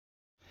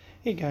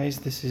Hey guys,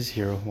 this is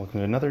Hero.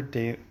 Welcome to another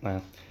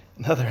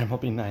another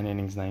MLB 9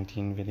 innings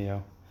 19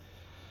 video.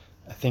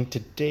 I think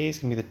today's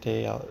gonna be the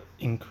day I'll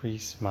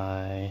increase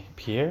my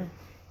Pierre.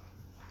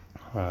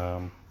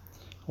 I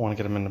want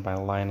to get him into my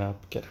lineup,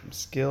 get him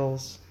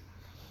skills.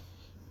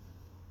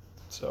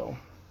 So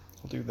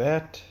I'll do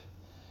that.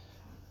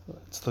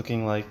 It's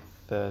looking like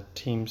the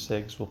team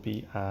sigs will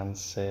be on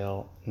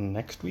sale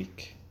next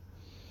week.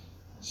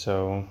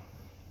 So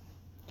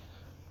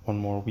one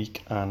more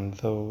week on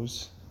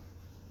those.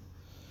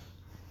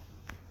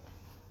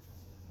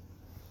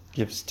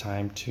 Gives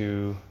time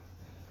to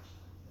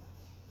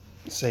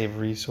save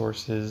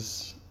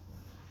resources.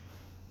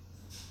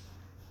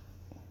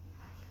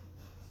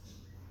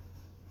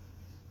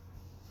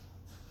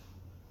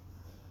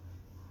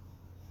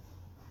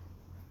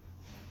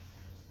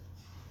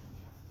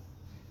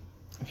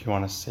 If you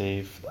want to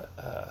save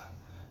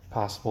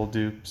possible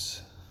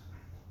dupes.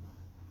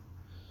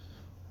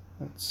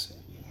 Let's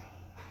see.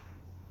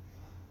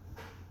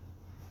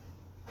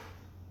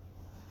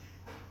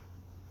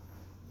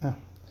 Oh.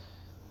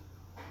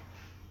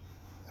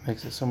 That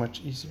makes it so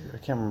much easier. I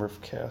can't remember if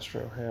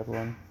Castro had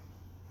one.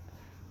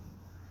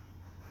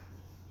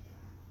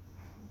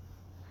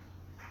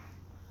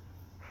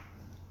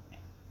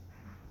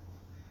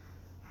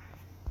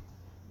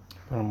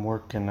 But I'm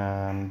working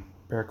on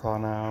Bear Claw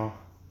now.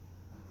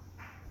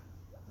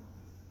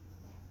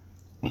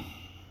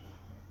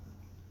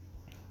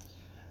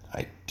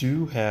 I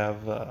do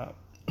have,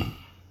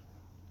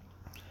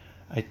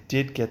 I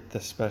did get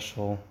the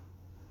special,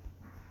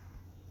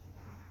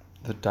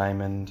 the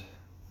diamond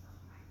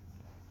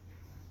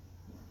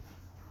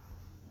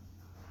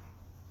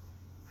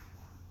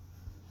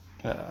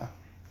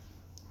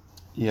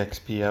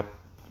EXP up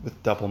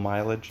with double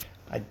mileage.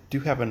 I do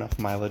have enough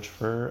mileage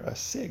for a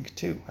SIG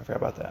too. I forgot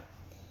about that.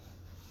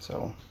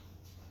 So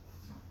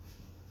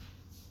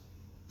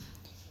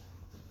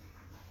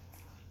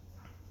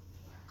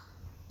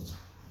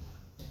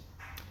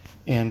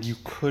and you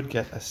could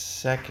get a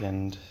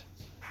second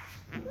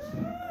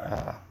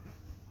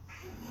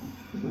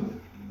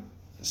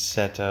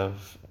set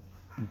of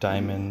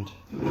diamond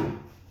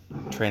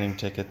training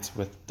tickets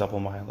with double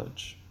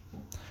mileage,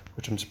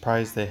 which I'm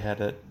surprised they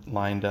had it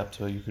lined up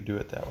so you could do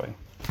it that way.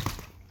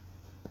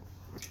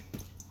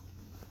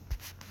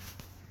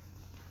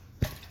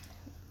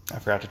 I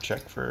forgot to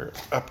check for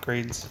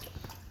upgrades,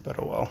 but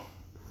oh well.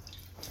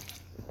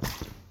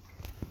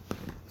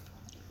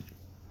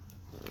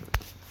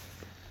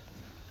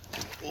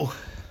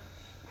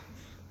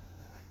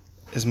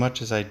 As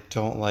much as I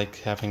don't like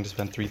having to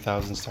spend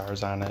 3,000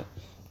 stars on it,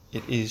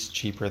 it is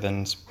cheaper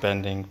than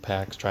spending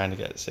packs trying to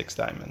get 6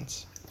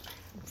 diamonds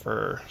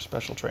for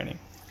special training.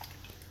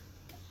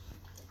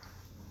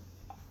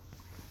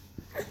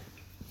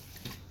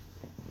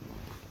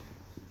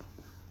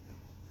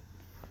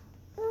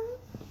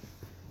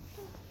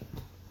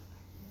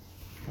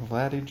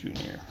 Vladdy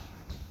Jr.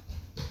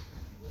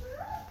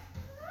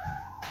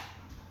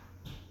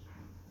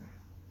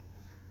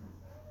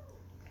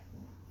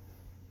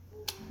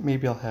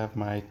 Maybe I'll have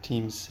my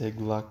Team Sig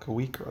luck a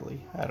week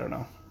early. I don't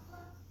know.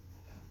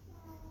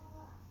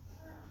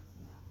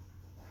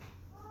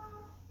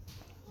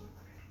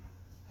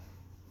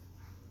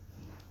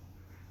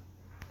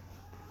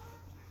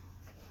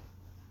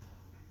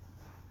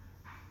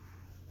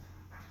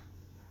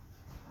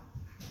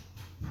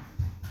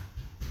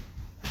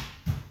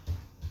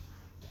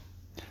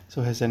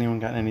 So has anyone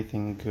gotten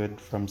anything good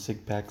from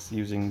SIG packs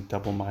using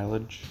double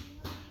mileage?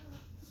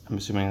 I'm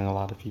assuming a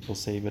lot of people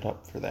save it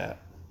up for that.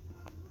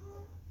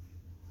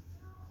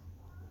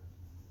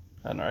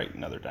 Alright,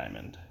 another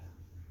diamond.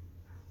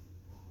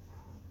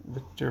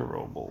 Victor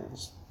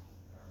Robles.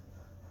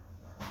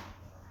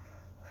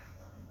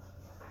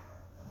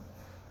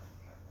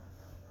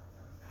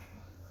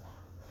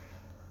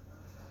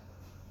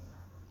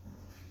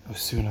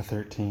 Osuna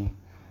 13.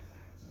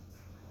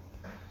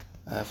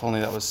 If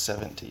only that was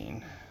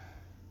 17.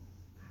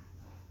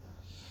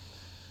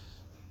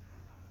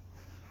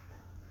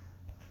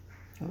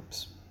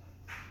 Oops.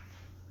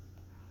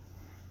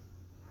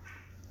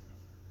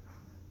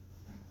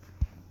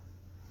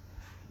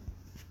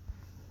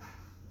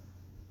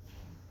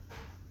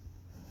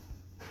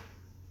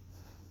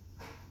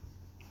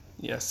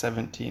 Yeah,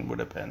 17 would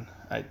have been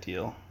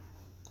ideal.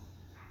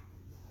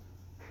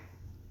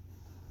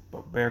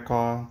 But Bear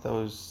Claw,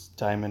 those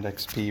Diamond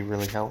XP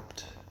really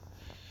helped.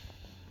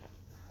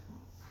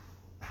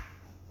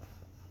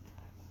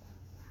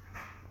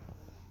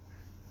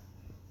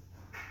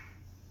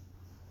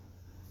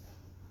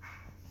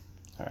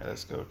 Alright,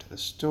 let's go to the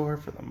store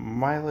for the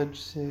mileage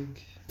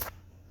SIG.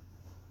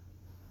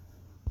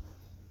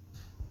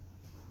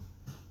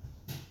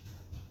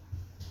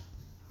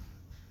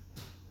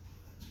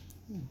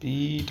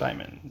 B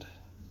Diamond.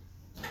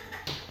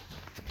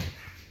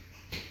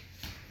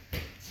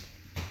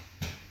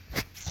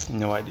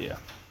 No idea.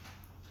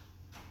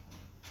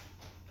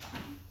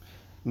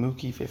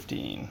 Mookie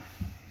 15.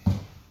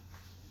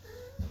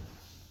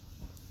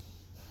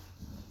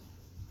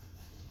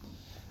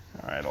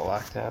 Alright, I'll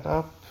lock that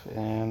up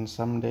and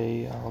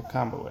someday I'll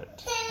combo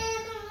it.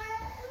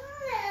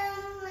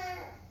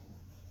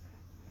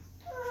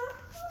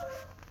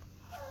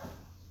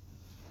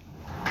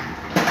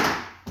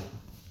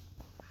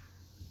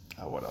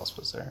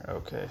 Pierre.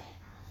 Okay.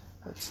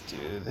 Let's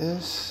do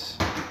this.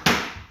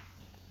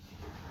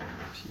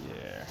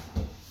 Pierre.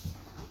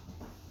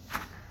 I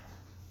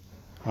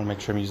want to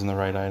make sure I'm using the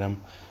right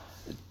item.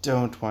 I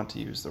don't want to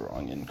use the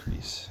wrong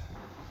increase.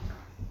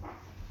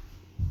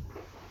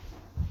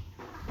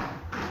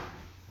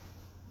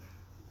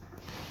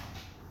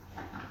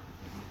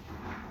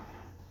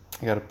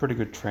 I got a pretty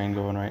good train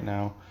going right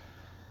now.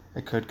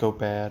 It could go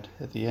bad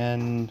at the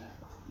end,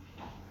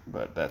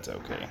 but that's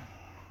okay.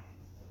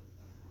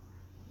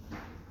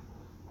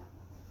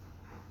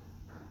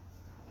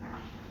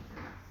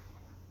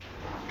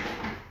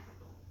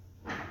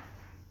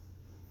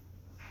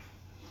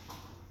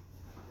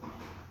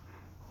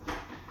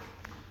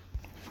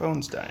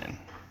 Phone's dying.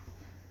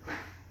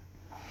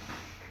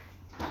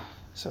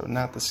 So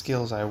not the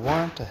skills I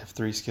want. I have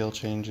 3 skill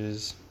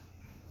changes.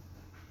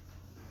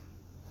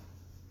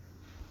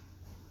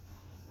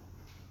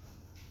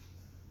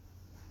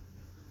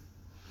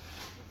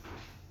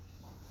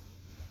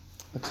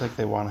 Looks like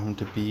they want him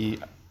to be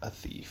a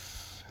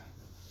thief.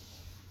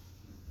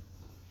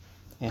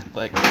 And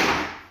like,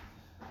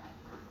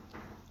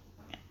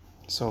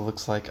 so it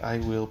looks like I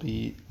will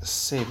be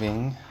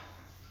saving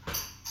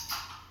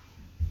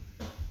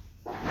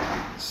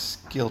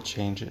skill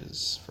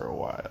changes for a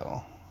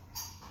while.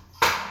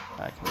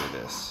 I can do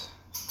this.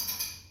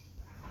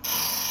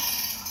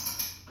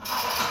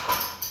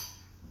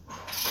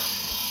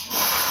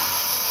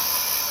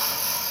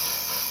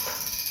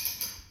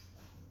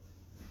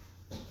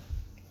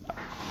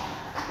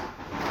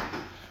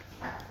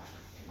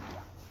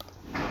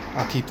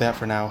 I'll keep that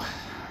for now.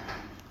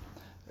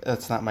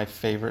 That's not my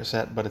favorite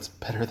set, but it's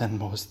better than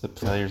most of the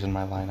players in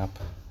my lineup.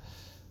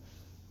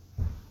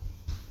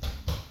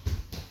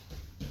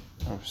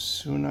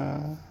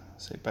 Osuna,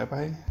 say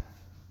bye-bye.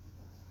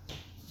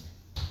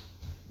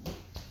 I'll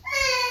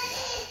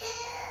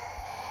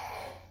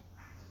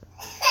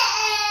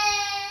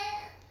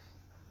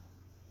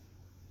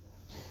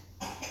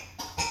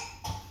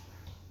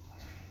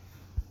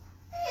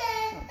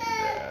do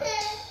that.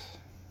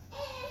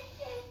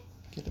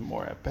 Get him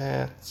more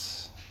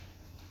at-bats.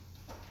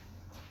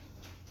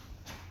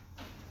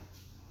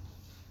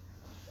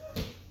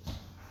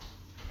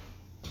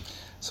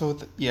 So,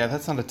 yeah,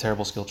 that's not a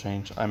terrible skill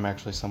change. I'm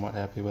actually somewhat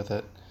happy with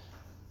it.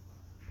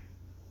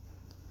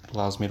 It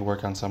allows me to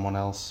work on someone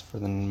else for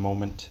the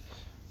moment.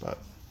 But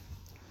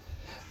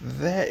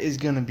that is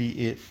going to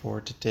be it for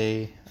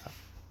today.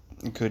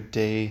 A good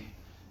day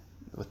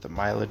with the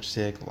mileage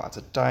sig, lots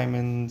of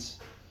diamonds.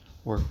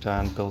 Worked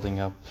on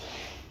building up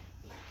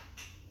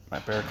my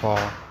bear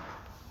claw.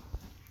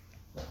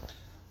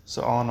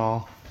 So all in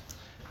all,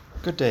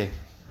 good day.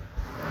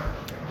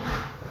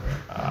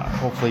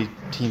 Hopefully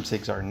Team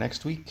SIGs are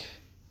next week.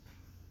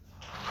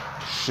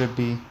 Should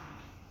be.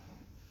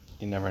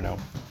 You never know.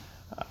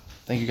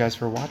 Thank you guys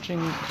for watching,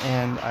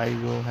 and I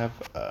will have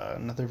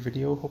another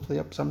video hopefully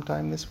up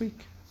sometime this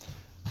week.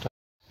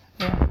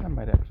 Yeah, I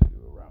might actually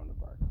do a round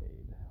of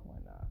arcade. Why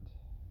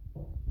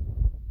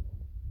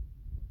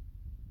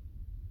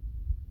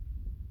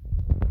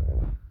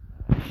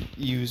not?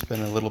 U's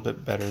been a little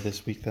bit better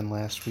this week than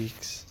last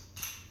week's.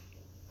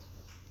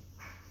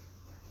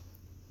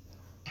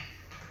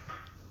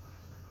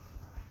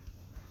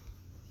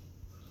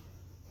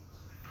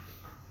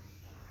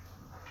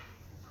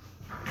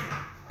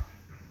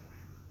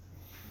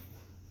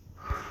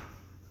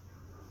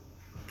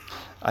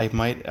 I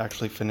might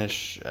actually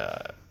finish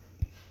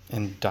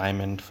in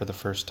Diamond for the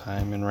first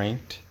time in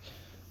Ranked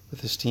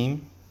with this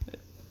team,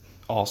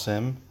 all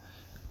sim.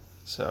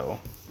 So,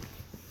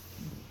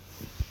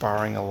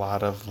 barring a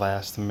lot of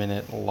last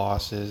minute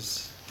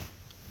losses,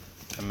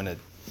 I'm in a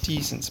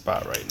decent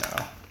spot right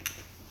now.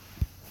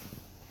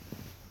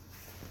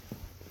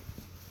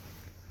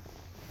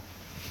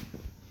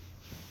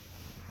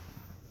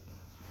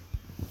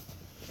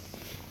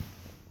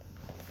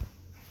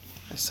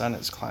 My son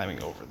is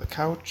climbing over the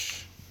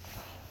couch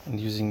and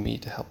using me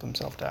to help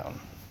himself down.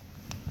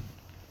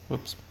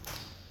 Whoops.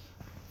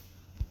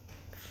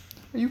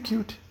 Are you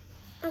cute?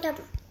 Okay.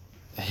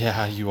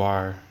 Yeah, you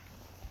are.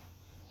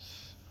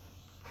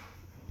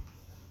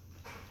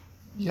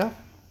 Yeah.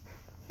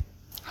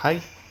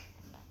 Hi.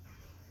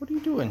 What are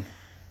you doing?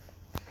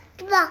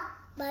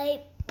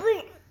 Bye.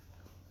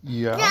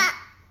 Yeah.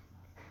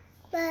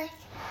 Bye.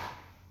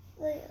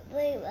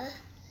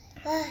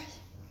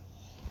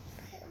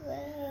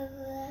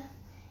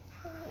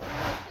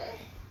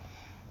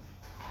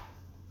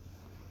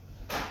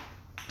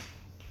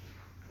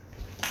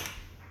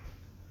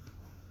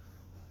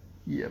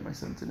 Yeah, my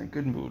son's in a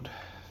good mood.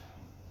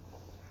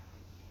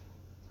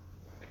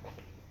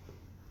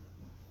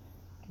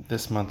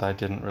 This month I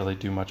didn't really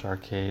do much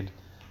arcade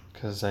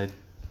because I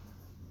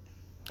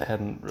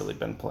hadn't really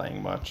been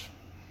playing much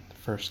the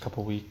first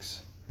couple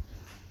weeks.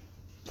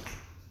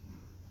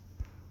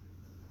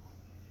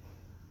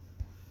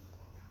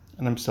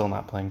 And I'm still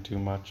not playing too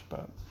much,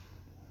 but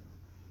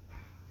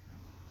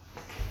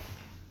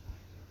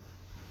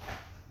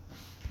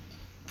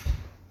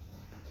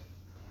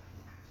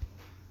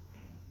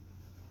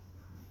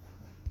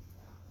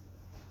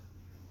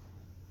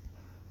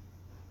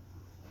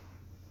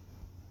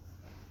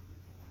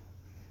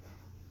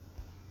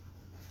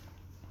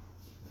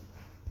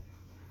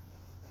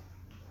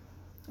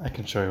I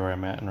can show you where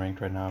I'm at in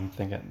ranked right now. I'm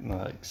thinking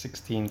like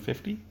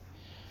 1650.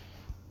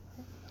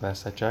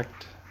 Last I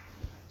checked.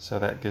 So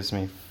that gives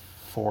me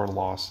 4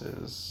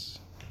 losses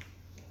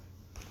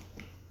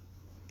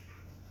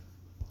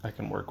I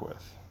can work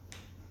with.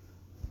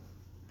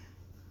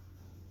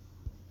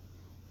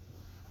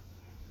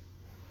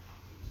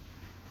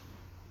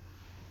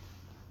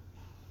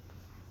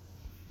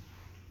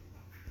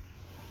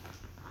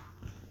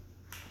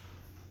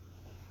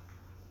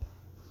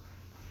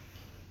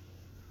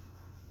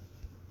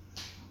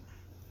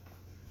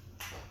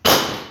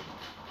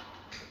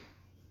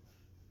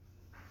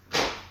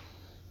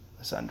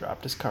 The son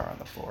dropped his car on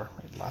the floor,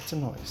 made lots of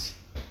noise.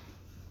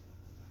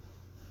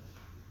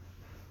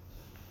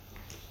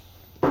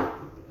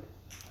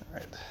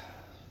 Alright.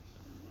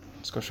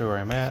 Let's go show where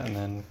I'm at and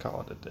then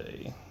call it a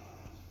day.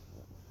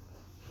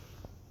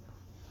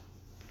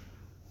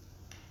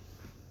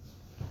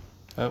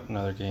 Oh,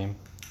 another game.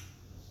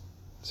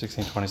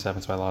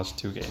 16-27, so I lost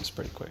 2 games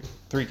pretty quick.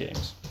 3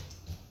 games.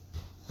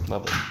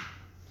 Lovely.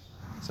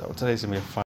 So today's gonna be a fun